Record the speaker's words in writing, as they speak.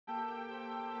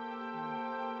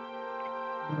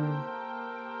Three.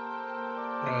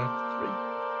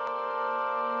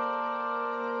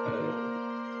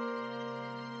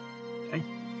 Okay.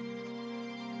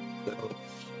 So,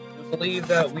 I believe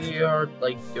that we are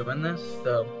like doing this.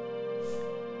 So,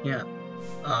 yeah.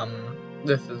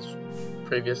 This is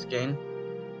previous game,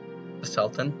 the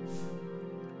Sultan.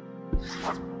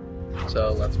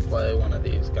 So let's play one of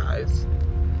these guys.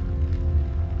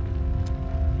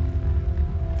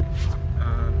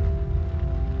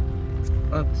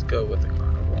 Let's go with the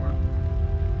carnivore.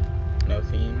 No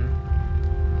theme.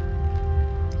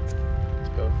 Let's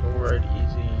go forward,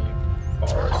 easy.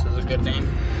 Forest is a good name.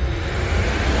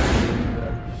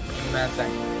 Bad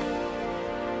thing.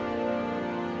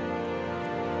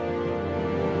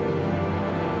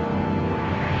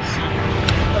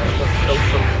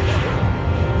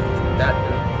 That is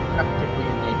practically a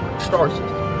star system.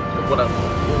 So what I'm going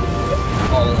to do is get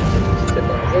all into this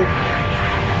typical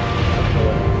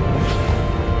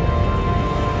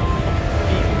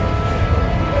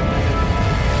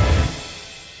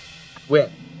win.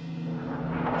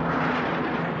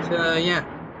 So yeah.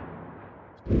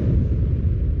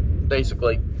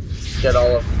 Basically get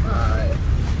all of my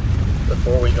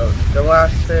before we go to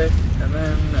Scholastic, and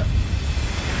then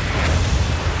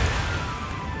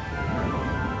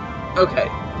okay,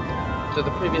 so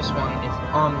the previous one is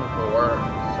omnivore,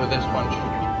 so this one should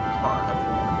be carnivore.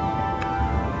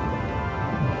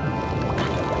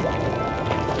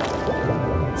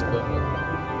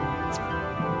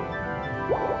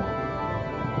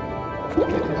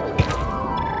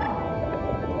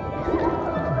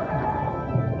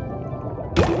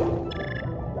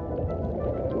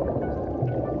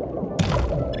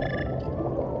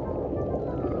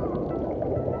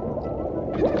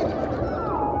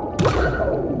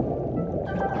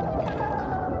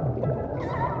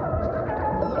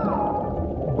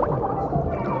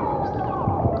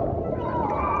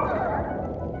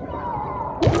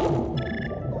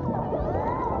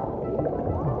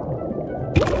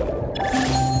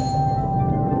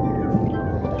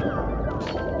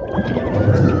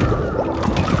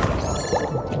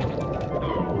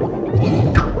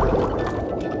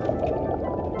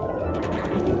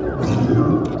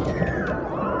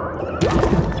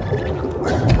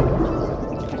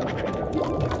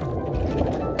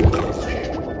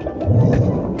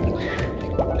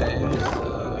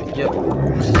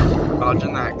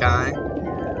 Dodging that guy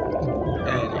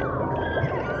and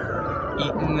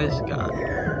eating this guy.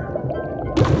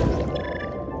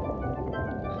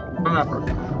 Remember,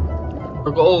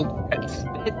 our goal at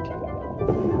spit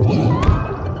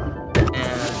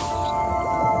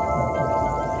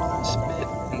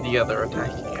and the other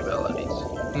attacking abilities.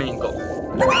 Main goal.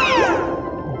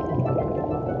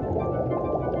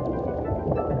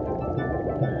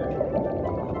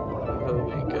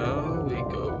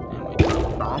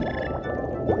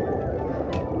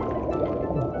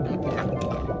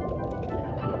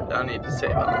 I need to save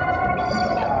it.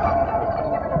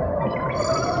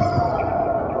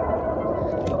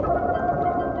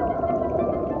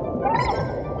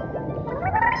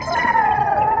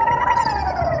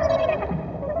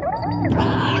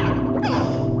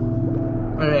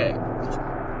 Okay.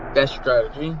 Best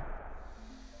strategy.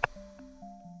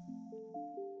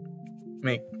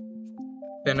 Make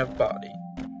thin of body.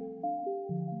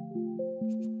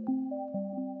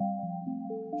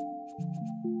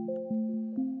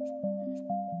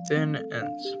 Thin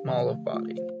and small of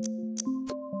body.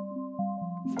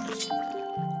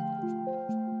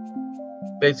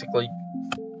 Basically,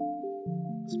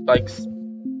 spikes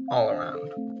all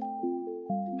around.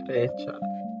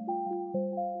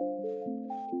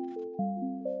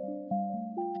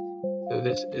 So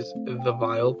this is the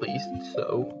Vile Beast,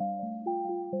 so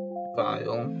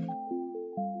Vile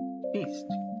Beast.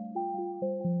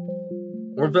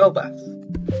 Or Vilbeth.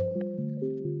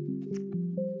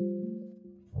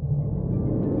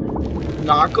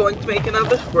 Not going to make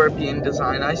another scorpion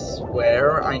design, I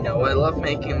swear. I know I love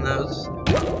making those.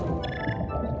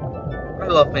 I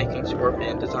love making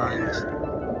scorpion designs.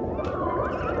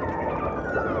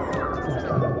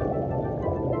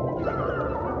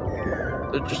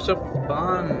 They're just so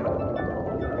fun.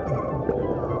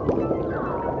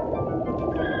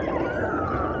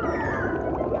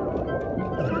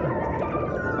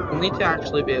 We'll need to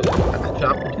actually be able to catch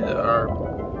up to our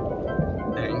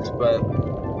things, but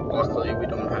luckily, we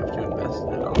don't have to invest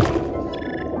in it all.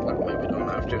 Luckily, we don't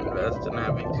have to invest in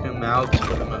having 2 mouths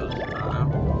for the most time.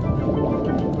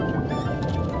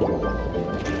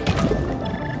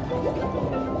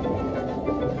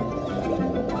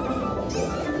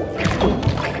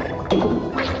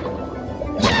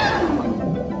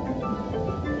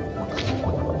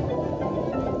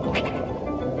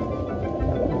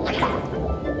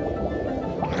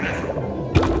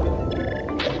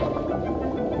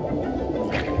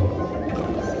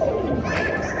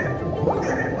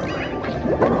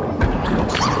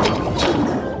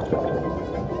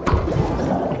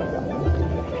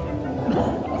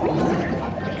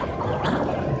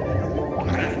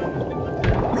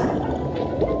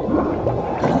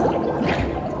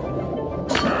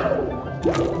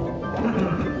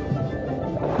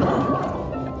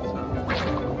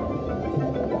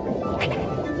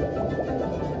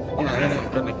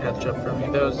 catch up for me.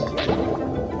 Those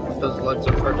legs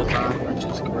are for design, which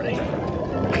is great.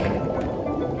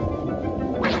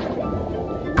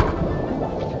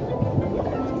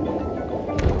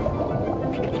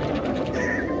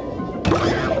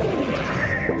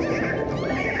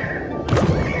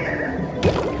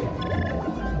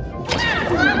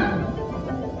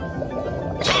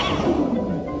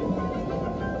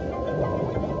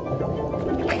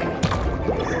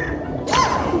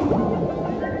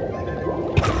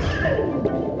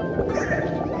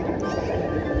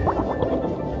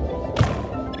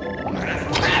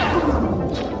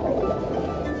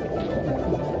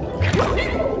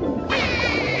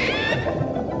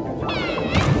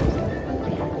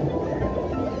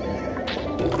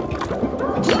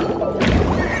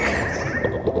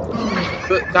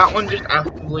 But that one just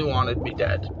actively wanted me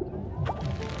dead.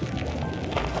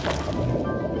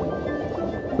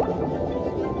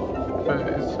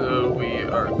 Okay, so we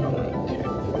are going to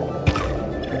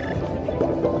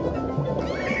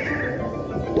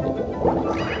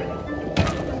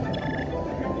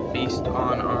feast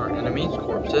on our enemies'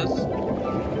 corpses,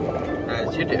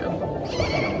 as you do.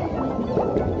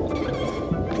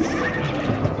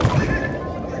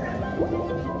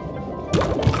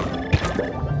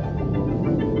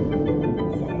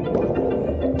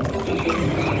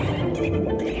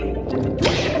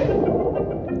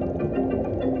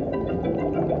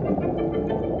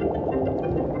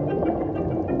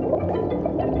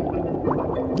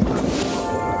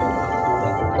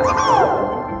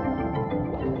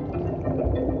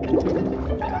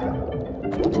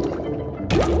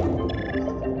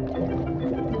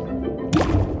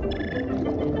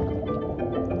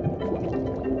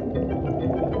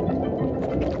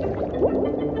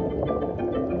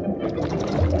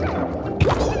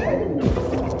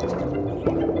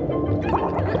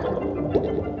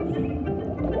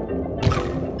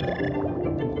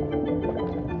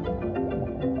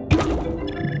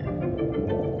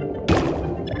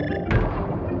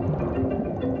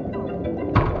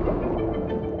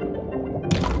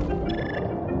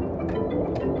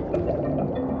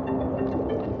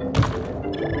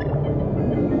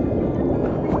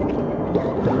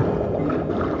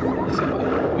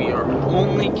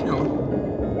 Only kill.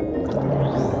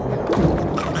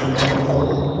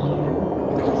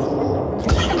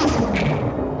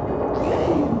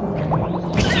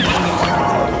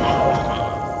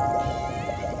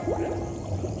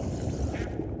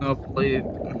 Outplayed.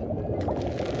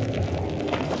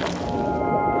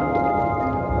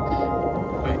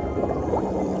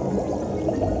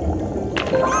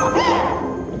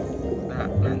 That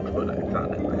meant what I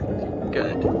thought it meant.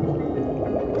 Good.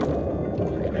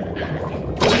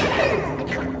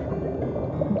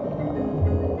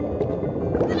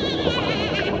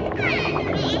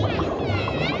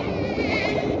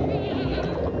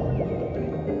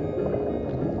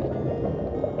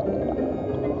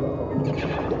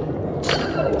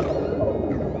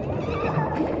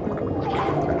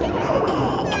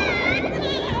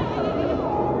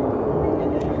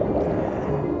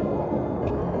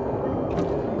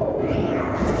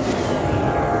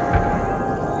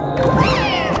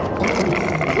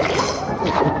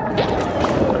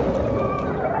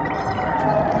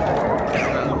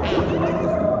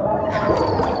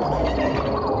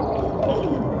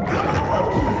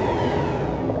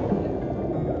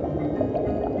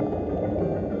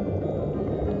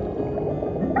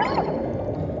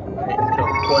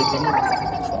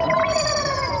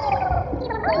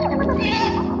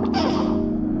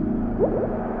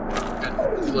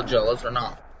 Flagellas or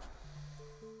not.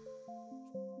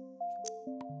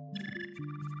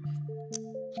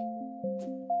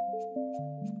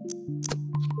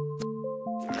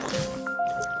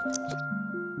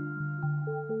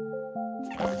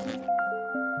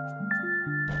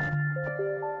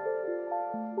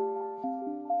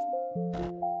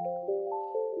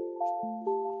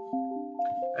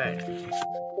 Right.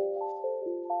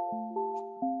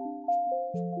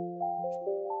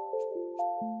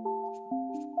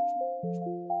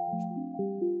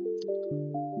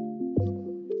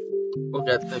 We'll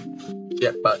get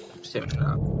the button soon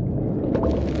enough.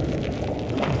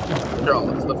 After all,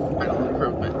 it's the final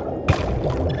improvement.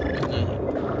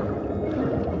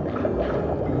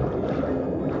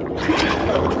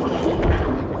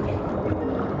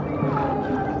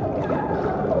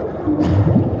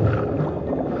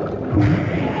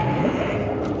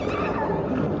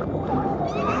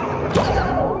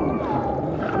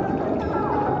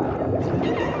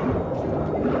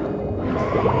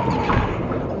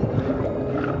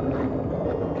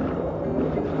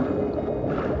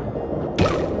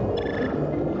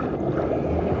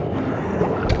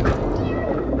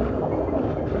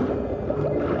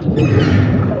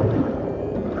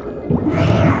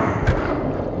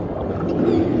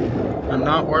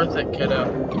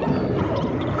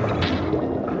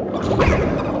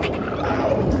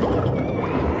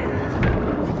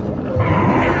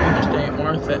 Just ain't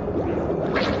worth it.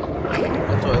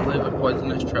 That's why I leave a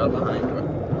poisonous trail behind me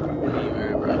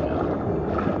wherever I go.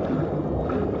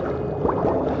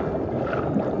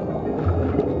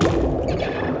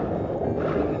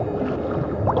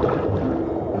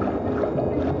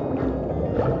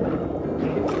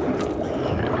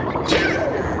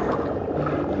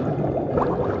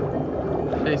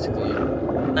 Basically,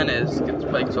 Menace gets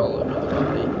spikes all over the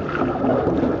body.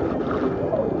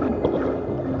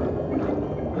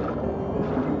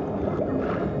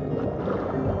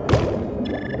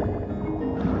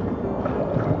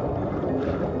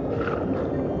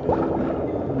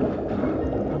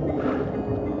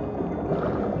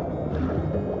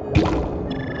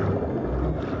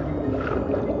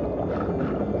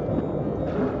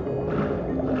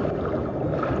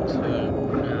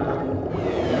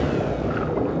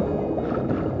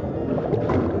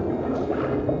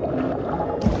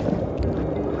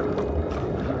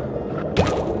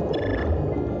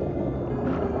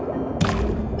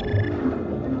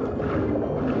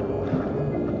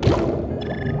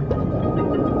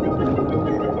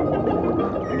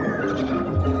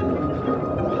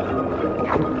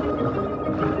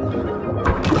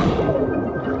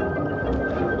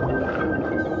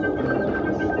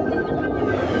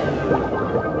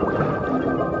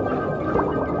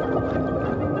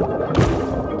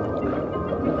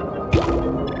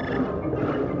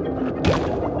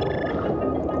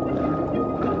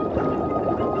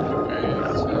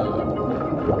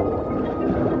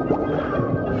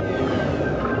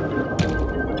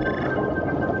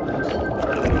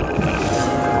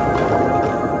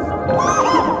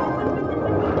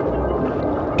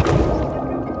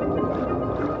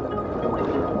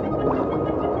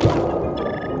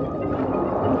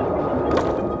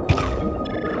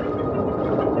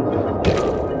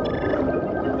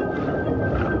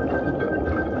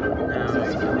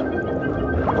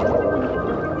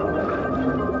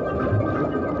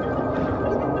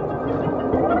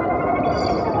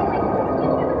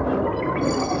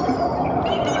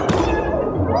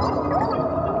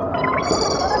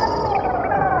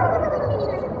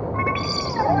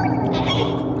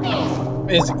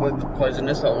 Basically, the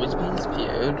poisonous always means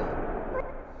spewed.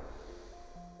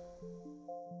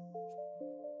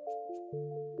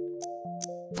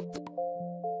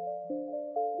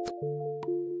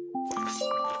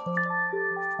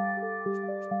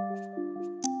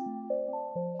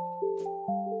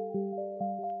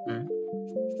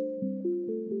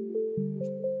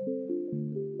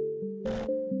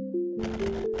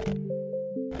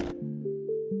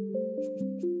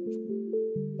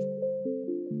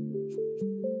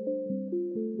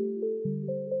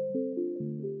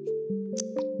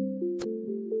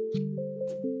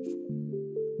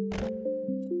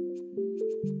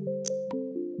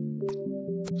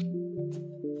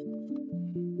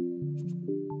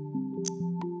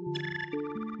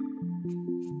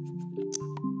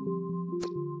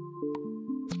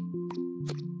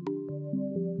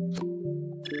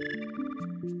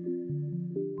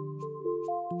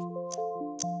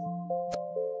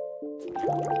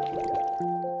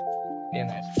 And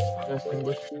I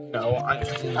distinguish. No,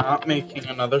 I'm not making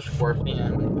another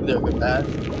scorpion. They're the best.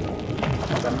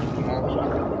 I'm making all of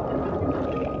them.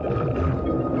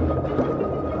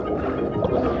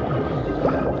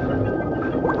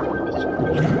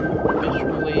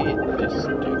 Visually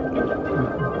distinct.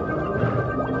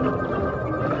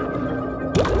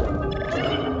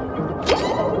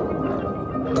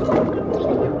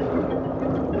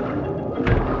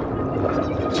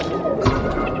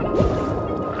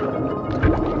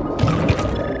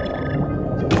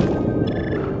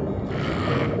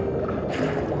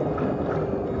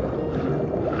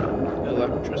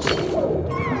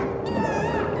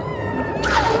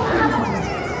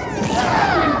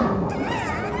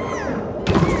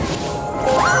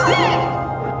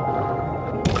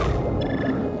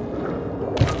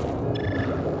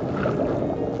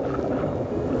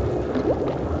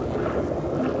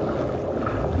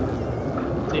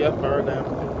 See how far down.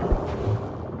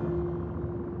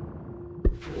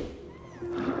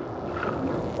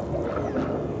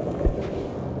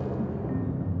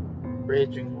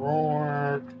 Raging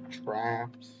roar,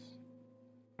 traps,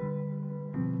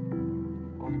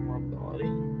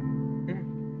 vulnerability,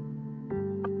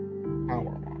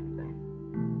 power longer.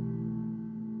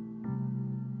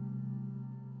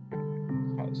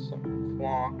 Has some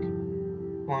flock,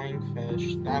 flying fish,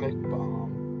 static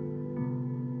bomb,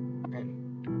 and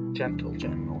gentle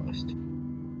generalist.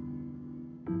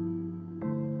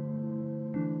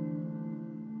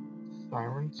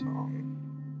 Siren song.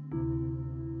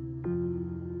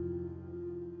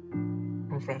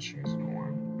 Refreshing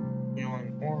storm.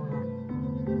 Healing aura.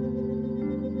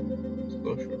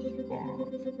 Social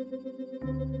spot.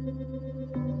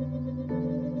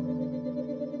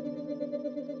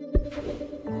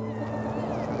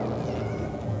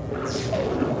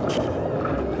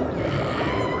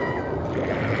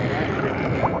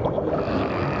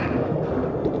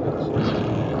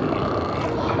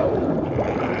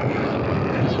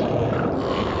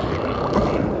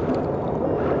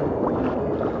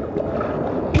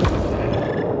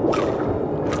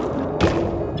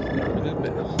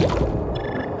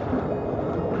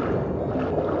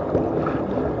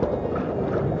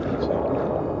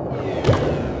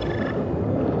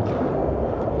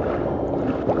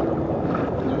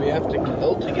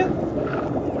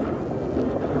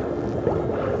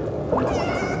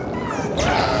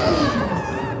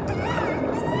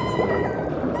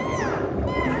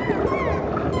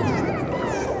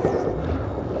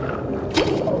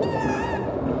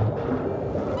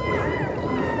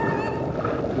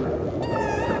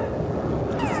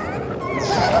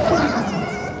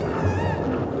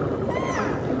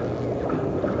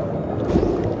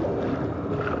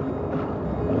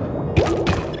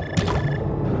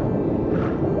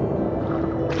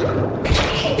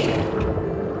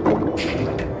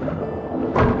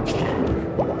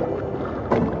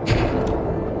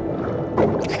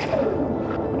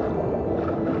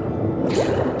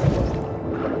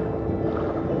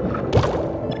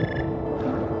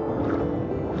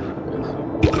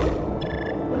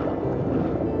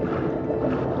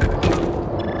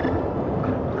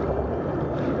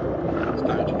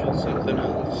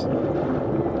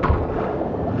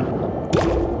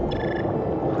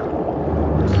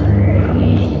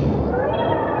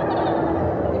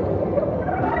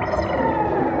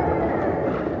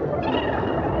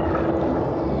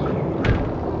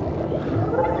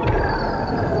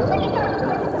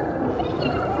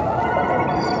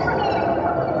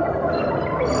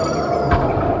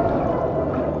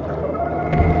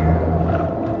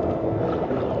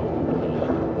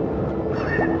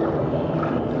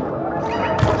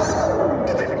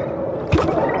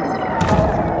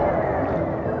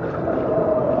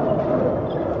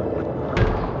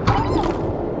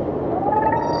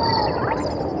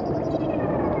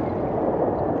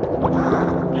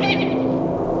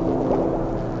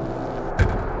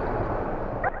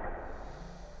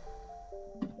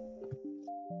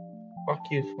 Fuck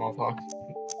you, smallpox.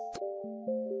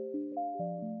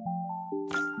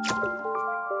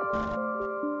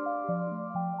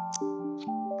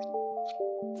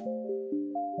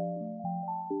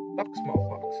 Fuck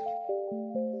smallpox.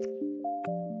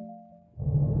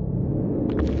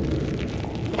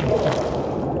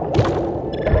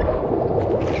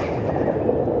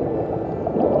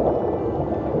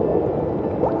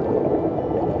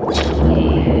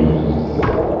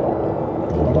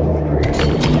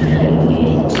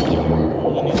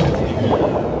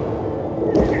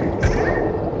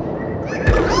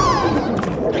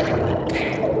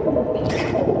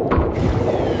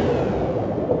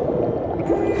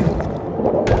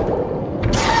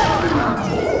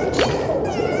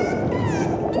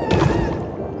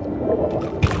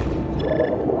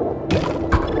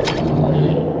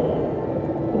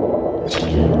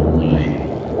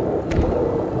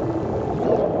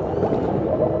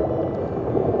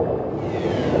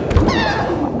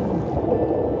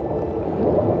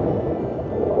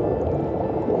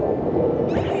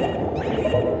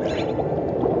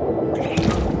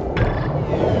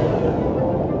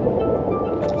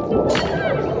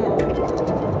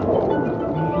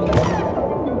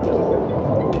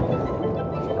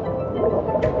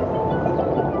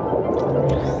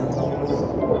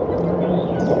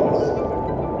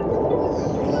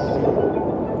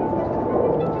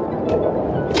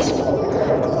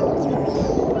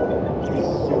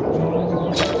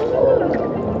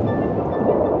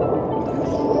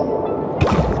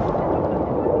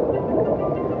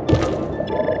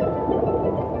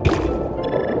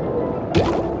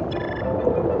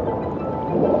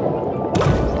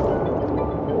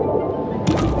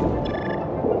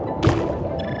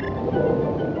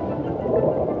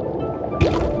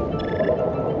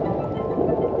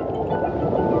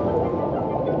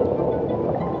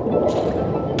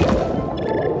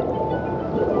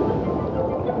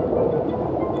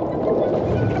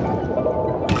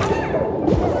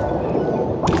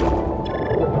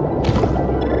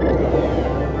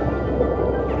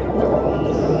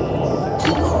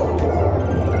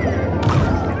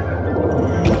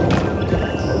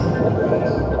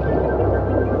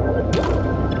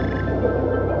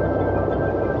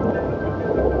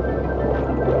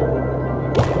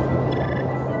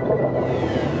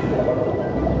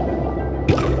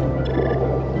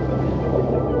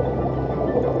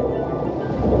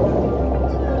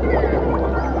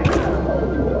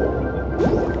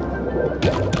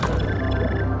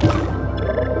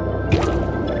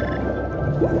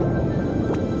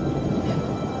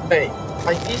 Hey,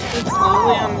 by feasting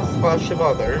slowly on the flesh of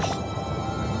others,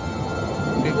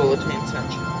 we will attain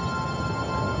sentience.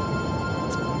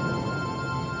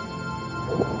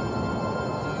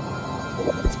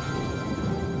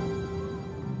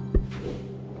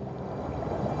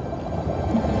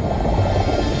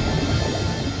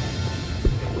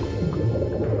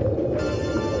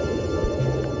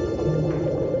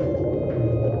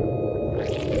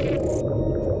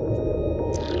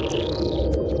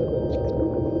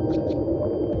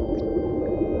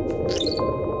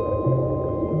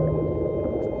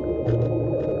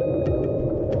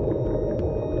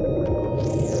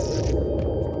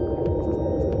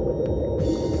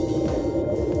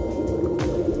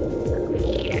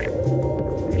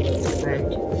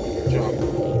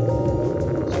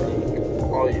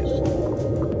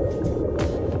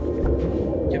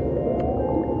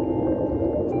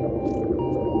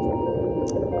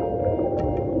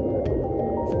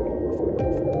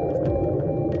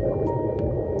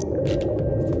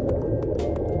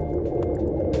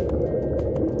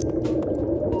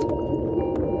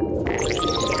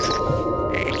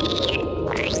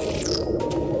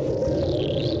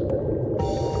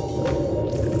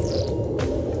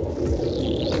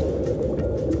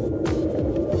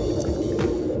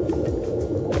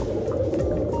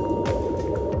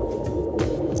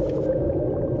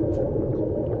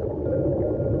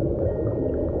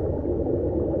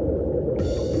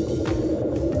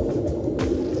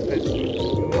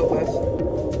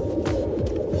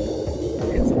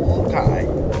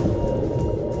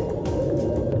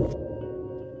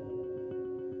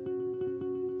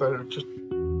 But just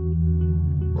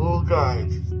little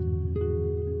guys.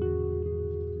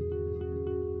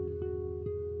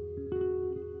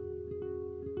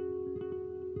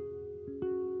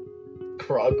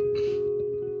 Krug.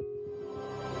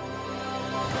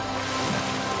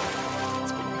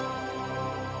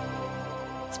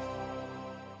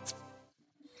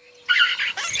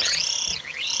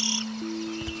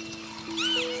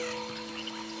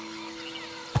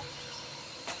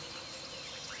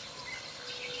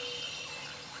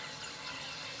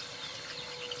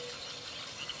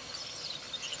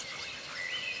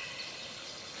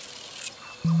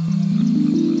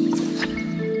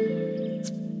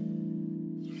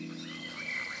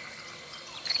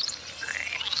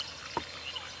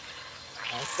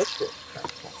 That's it.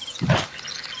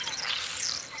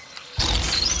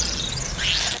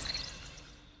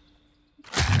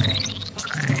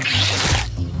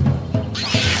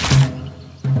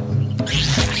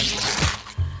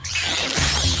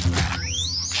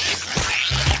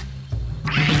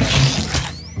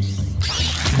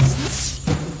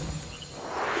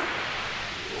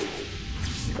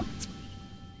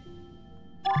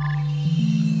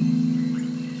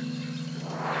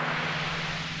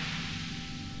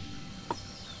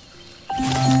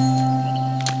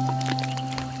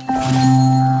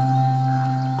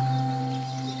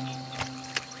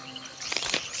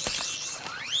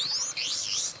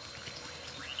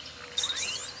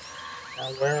 Now,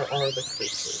 where are the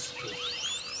creatures?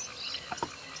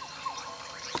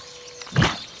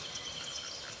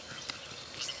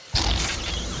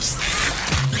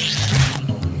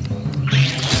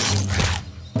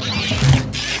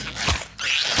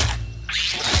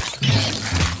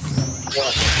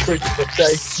 What? Creatures are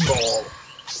very small.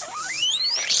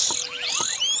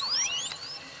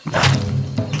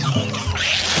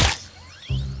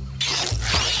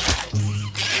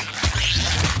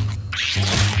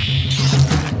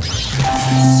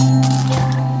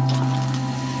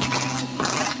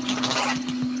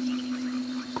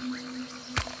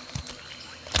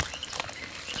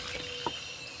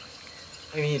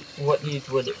 I mean, what needs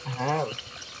would it have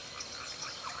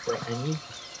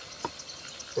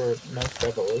for next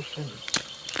evolution?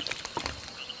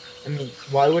 I mean,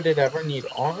 why would it ever need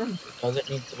arms? It doesn't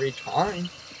need 3 times.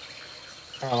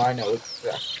 Oh, I know, it's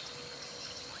that.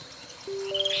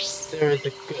 There is a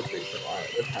good reason why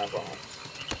it would have arms.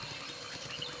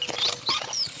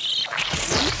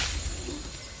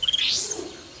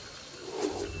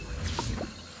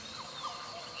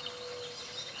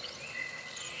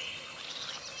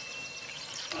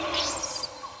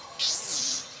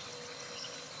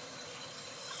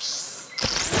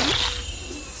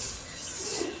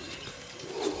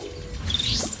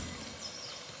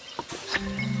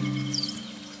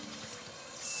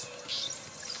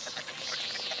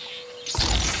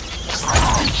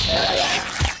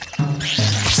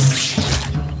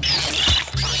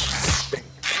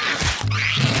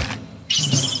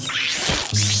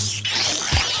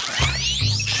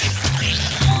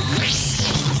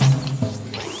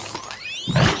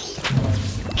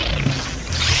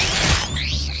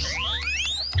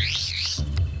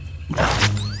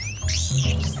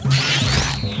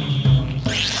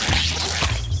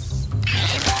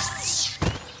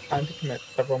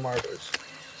 martyrs.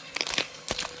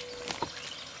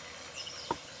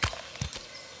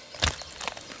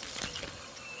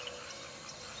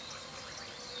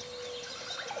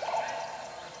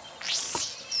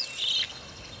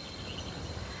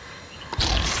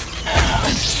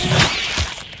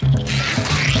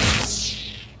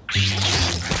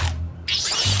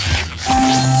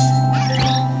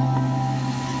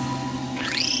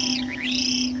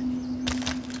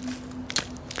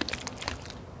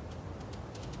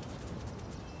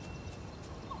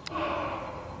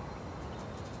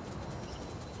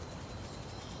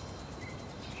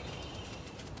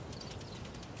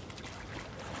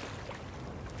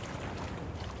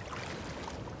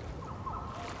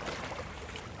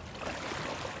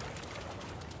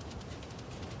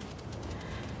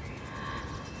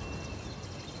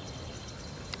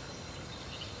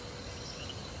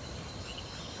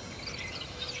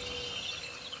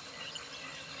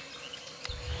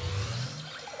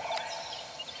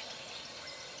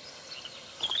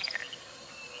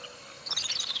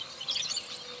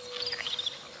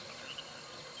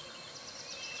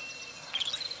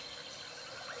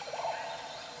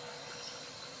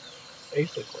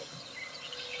 Basically.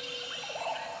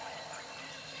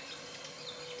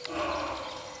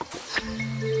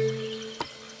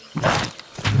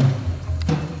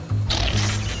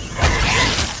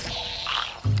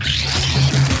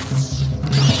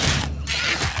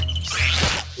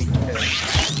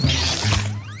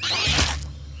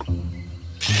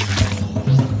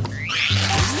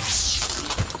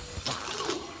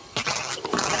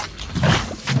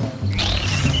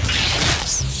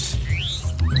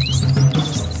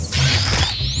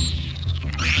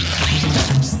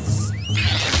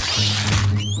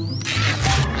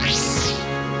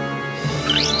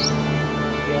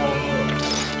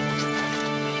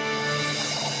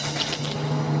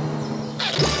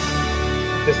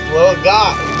 This little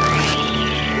guy.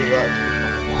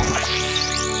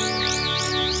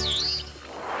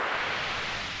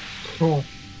 Cool.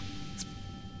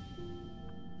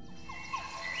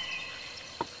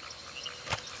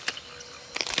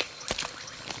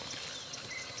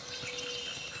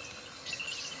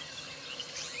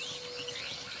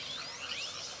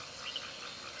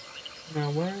 Now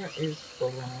where is the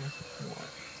last one?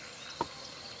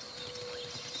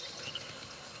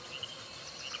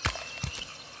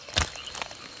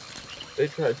 They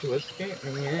tried to escape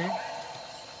me, eh?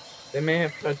 They may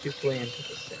have tried to flee into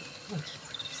the same place.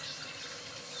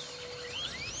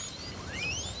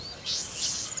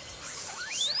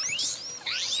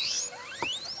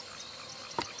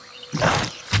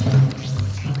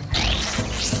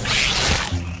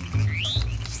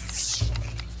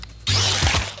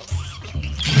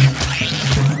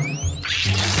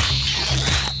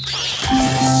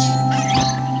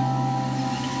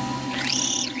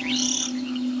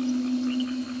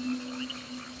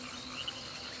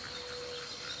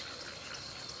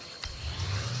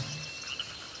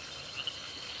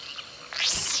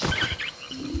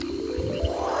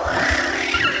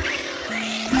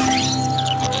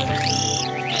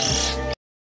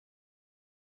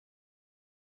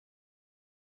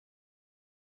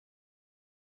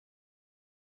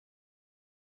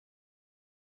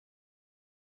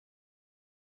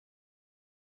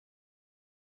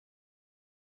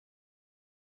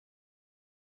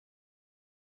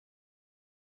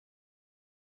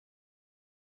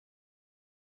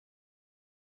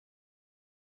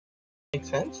 Makes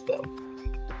sense though.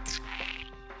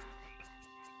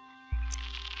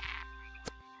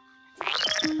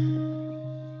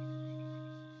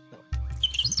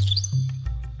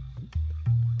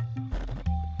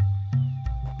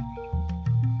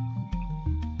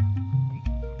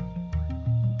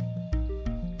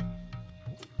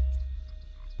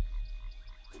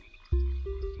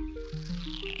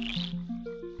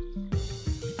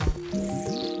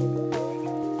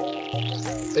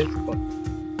 Basically.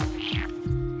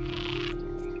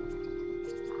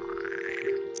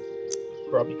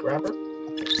 Grubby grabber.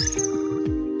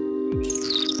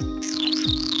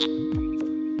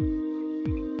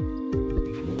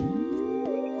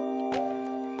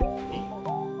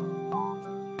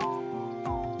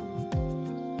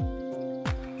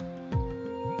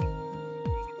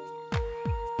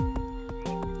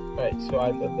 Right, so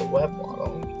either the web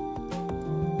model.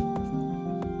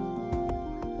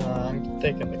 I'm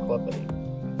taking the clippity.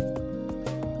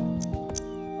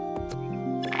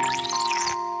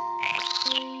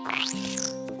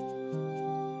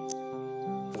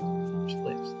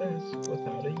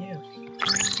 Without a use.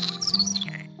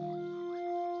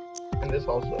 And this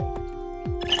also.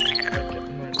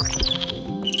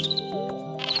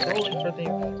 Only for the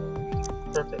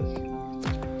purpose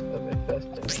of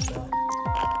infesting.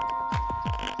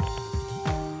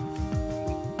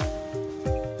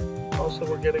 so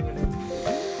we're getting it.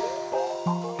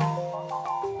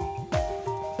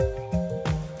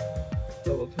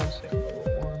 Double testing level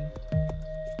 1.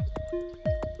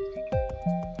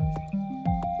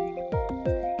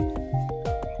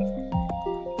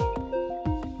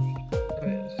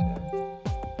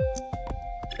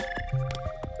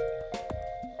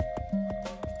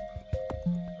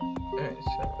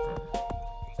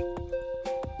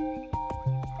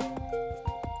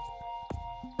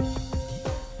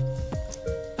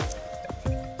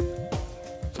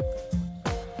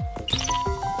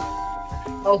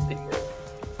 Healthy growth.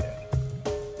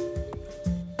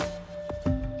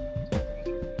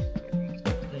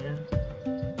 Yeah.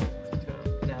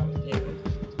 So now you.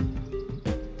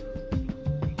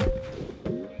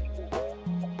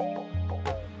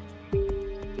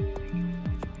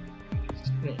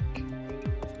 Sneak.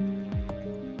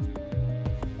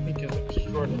 Sneak is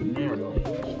extraordinarily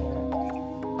useful.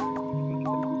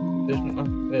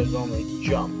 There's only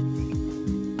jump,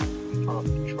 pop,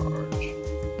 charge.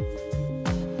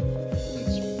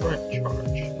 Sprint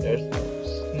charge. There's no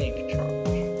sneak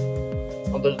charge.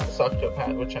 Oh, there's the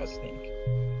Suctopad, which has sneak.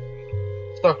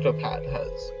 Suctopad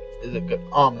is a good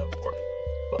omnivore,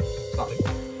 but it's not a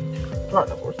good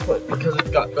carnivore, but because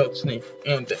it's got both sneak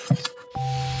and dance.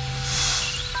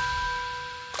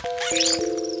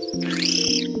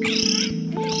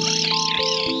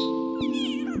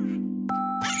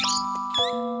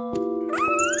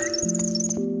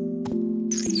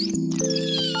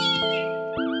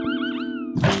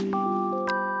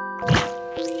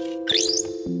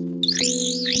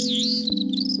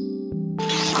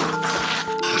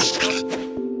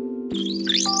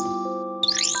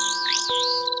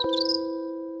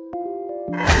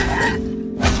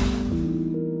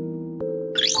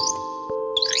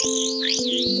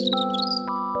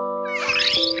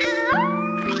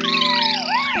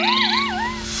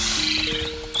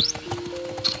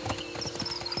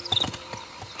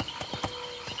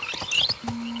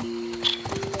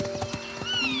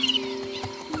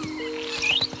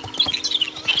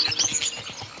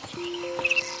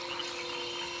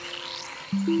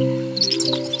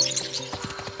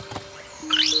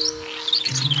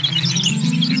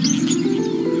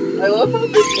 I love how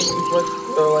these things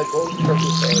are like little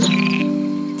turtles.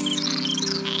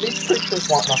 These creatures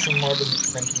want nothing more than to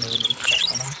move and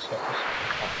stuff, and I'm so sorry.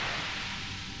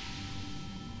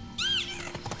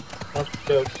 Let's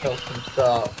go kill some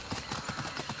stuff.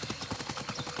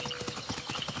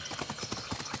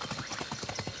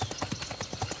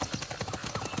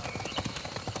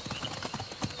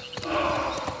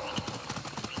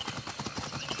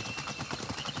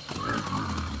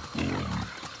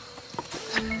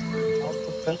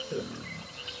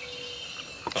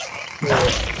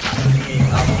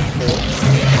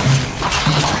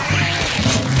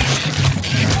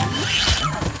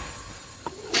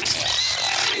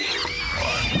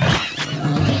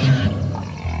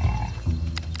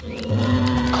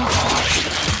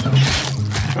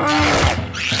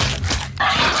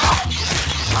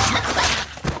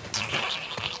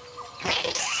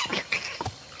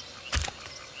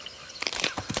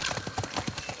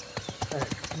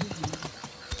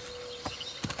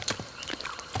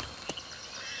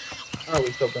 Oh, we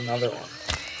killed another one.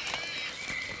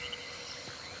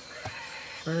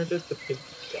 Where did the pig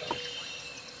go?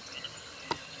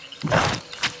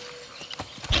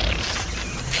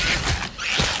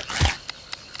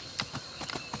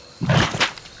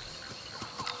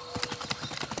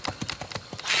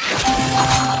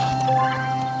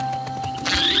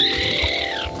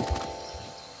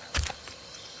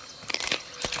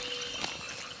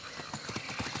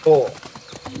 Goal.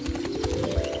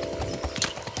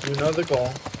 You know the goal.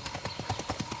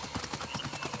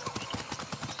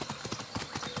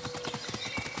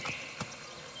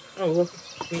 Oh, look.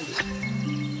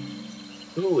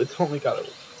 Ooh, it's only got a...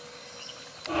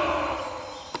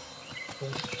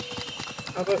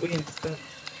 How about we instead...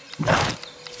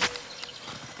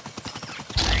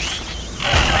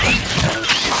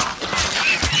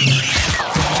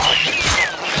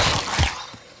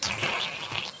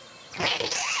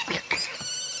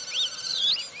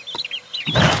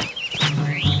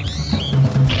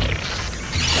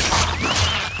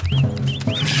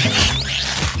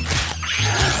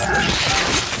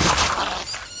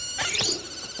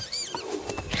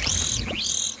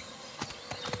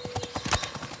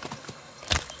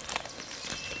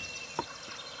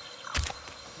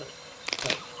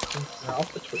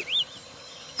 off the tree.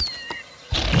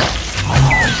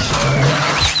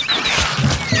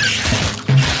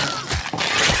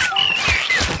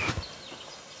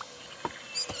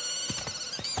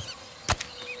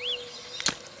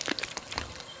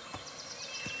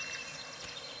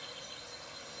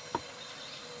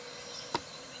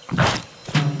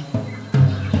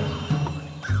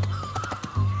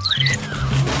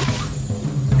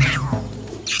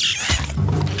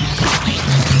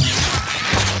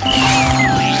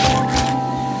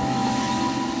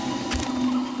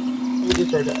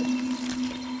 creatures are dead.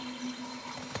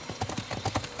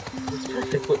 It's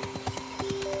technically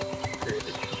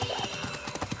created from that.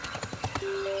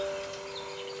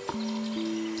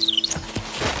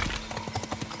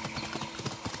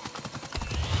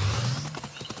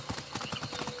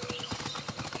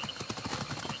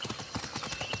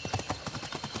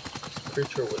 This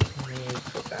creature was made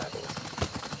for battle.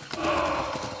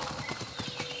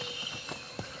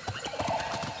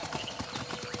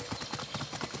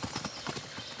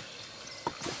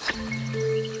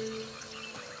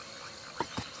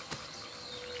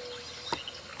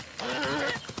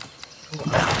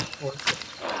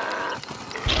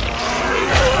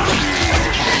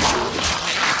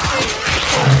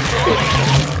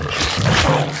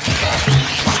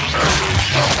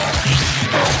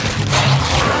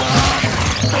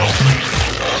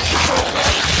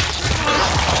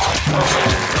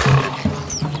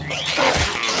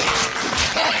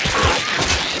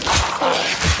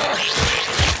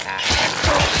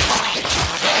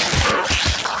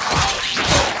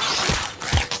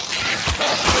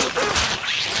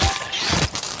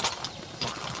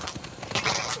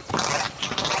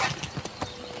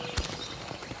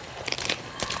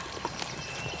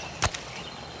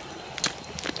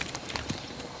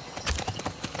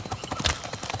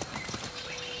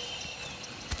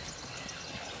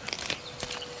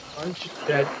 Bunch of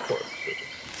dead corpses.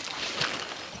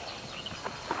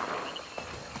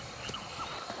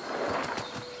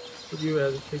 Would you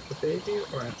rather take the baby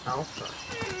or an alpha?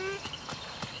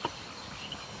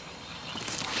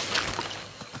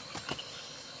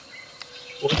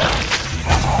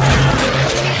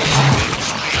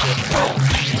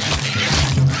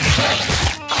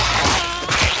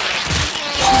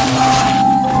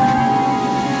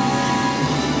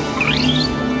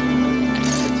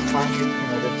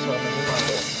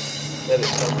 That it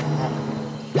doesn't happen.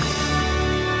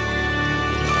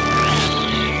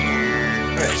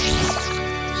 Alright,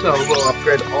 so we'll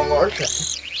upgrade all our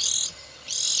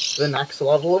things to the next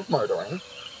level of murdering.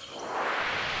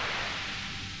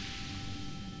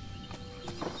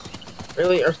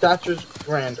 Really, our stature's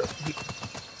random.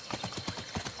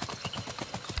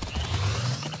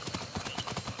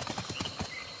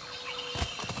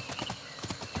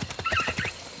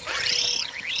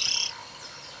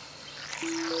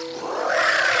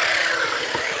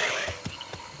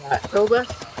 That killed us?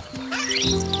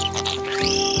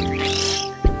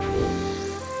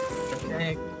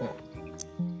 Okay, cool.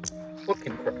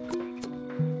 Looking for it.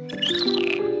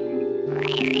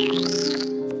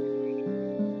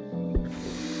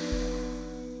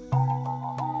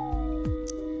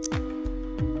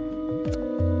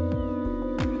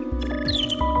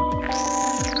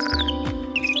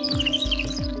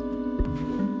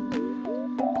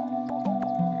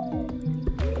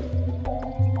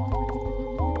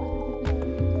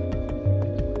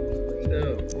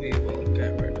 We will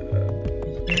get rid of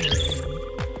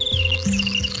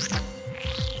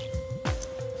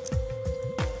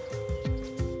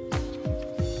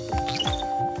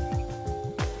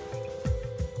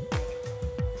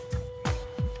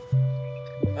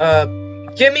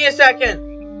give me a second.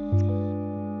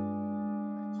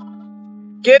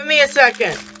 Give me a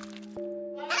second.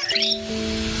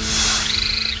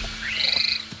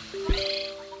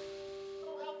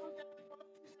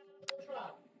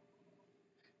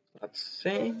 Let's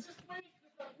see.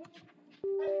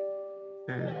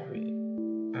 And we